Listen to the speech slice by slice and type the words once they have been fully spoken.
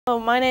Hello,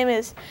 my name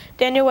is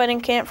Daniel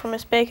Wedincamp from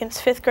Miss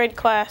Bacon's 5th grade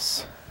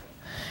class.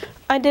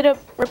 I did a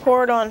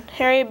report on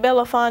Harry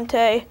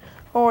Belafonte,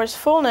 or his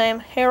full name,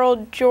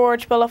 Harold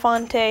George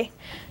Belafonte,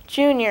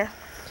 Jr.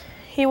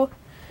 He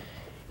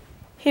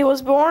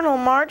was born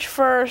on March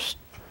 1st,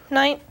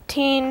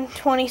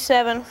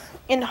 1927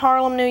 in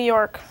Harlem, New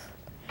York.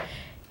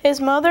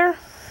 His mother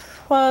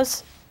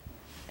was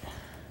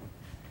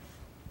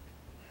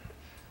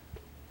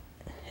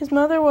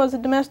a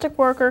domestic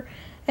worker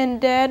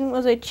and Dad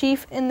was a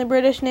chief in the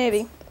British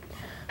Navy.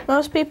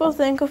 Most people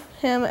think of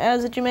him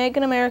as a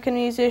Jamaican-American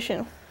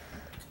musician.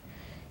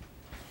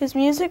 His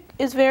music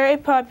is very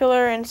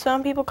popular and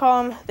some people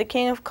call him the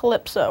King of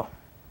Calypso.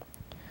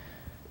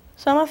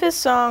 Some of his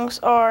songs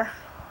are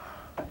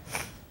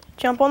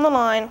Jump on the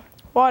Line,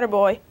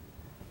 Waterboy,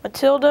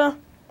 Matilda,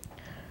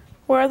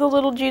 Where the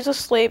Little Jesus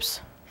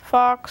Sleeps,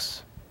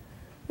 Fox,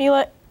 We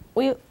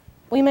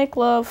Make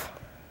Love,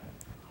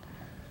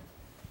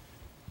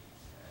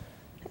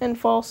 and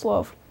False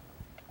Love.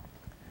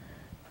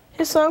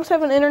 His songs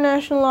have an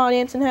international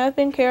audience and have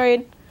been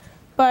carried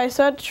by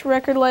such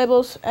record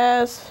labels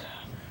as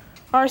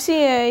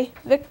RCA,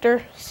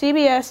 Victor,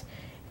 CBS,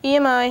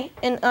 EMI,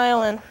 and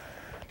ILN.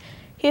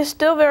 He is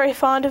still very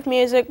fond of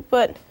music,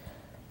 but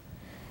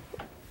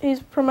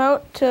he's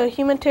promote to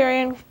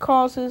humanitarian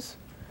causes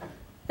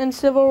and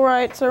civil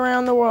rights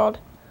around the world.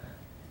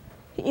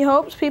 He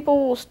hopes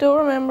people will still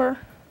remember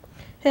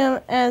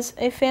him as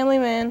a family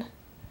man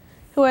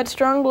who had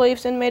strong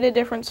beliefs and made a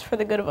difference for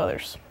the good of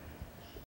others.